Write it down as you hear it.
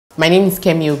My name is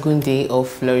Kemi Ogunde of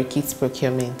Lorikit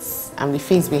Procurement. I'm the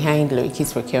face behind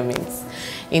Lorikit Procurement.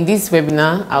 In this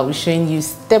webinar, I'll be showing you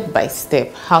step by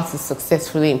step how to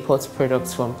successfully import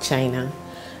products from China.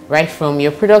 Right from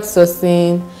your product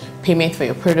sourcing, payment for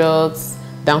your products,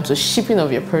 down to shipping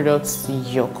of your products to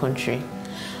your country.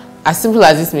 As simple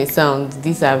as this may sound,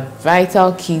 these are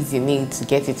vital keys you need to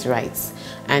get it right.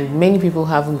 And many people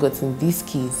haven't gotten these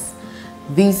keys.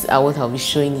 These are what I'll be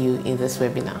showing you in this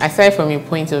webinar. Aside from your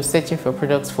point of searching for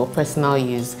products for personal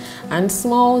use and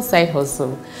small side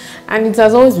hustle, and it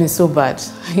has always been so bad.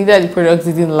 Either the products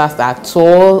didn't last at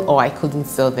all or I couldn't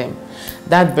sell them.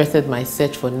 That birthed my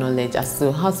search for knowledge as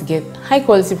to how to get high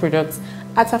quality products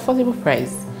at affordable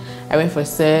price. I went for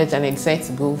search and I decided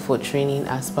to go for training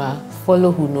as per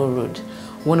Follow Who Know Road,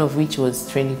 one of which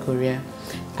was Training Korea.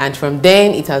 And from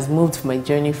then it has moved my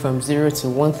journey from 0 to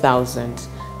 1,000.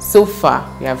 So far,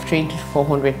 we have trained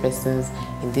 400 persons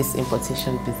in this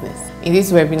importation business. In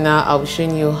this webinar, I'll be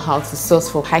showing you how to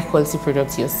source for high quality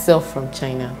products yourself from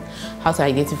China, how to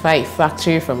identify a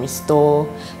factory from a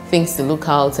store, things to look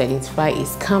out to identify a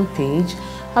scam page,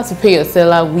 how to pay your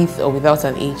seller with or without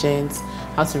an agent,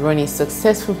 how to run a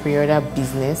successful pre-order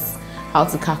business, how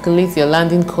to calculate your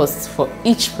landing costs for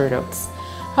each product,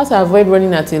 how to avoid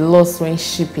running at a loss when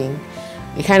shipping,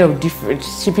 the kind of different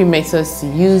shipping methods to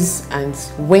use and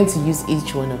when to use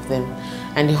each one of them,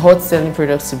 and the hot selling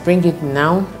products to bring it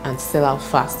now and sell out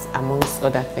fast, amongst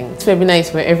other things. This webinar is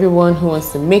for everyone who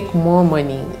wants to make more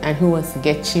money and who wants to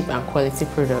get cheap and quality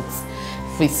products.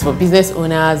 It's for business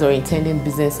owners or intending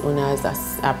business owners that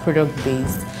are product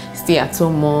based,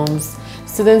 stay-at-home moms,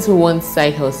 students who want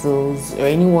side hustles, or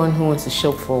anyone who wants to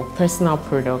shop for personal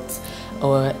products,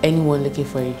 or anyone looking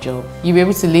for a job. You'll be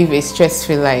able to live a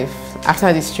stress-free life.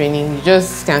 After this training, you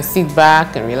just can sit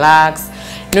back and relax,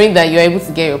 knowing that you're able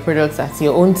to get your products at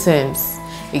your own terms.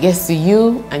 It gets to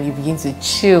you and you begin to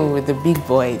chill with the big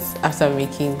boys after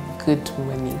making good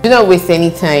money. Do not waste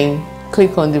any time.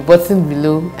 Click on the button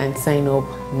below and sign up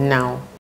now.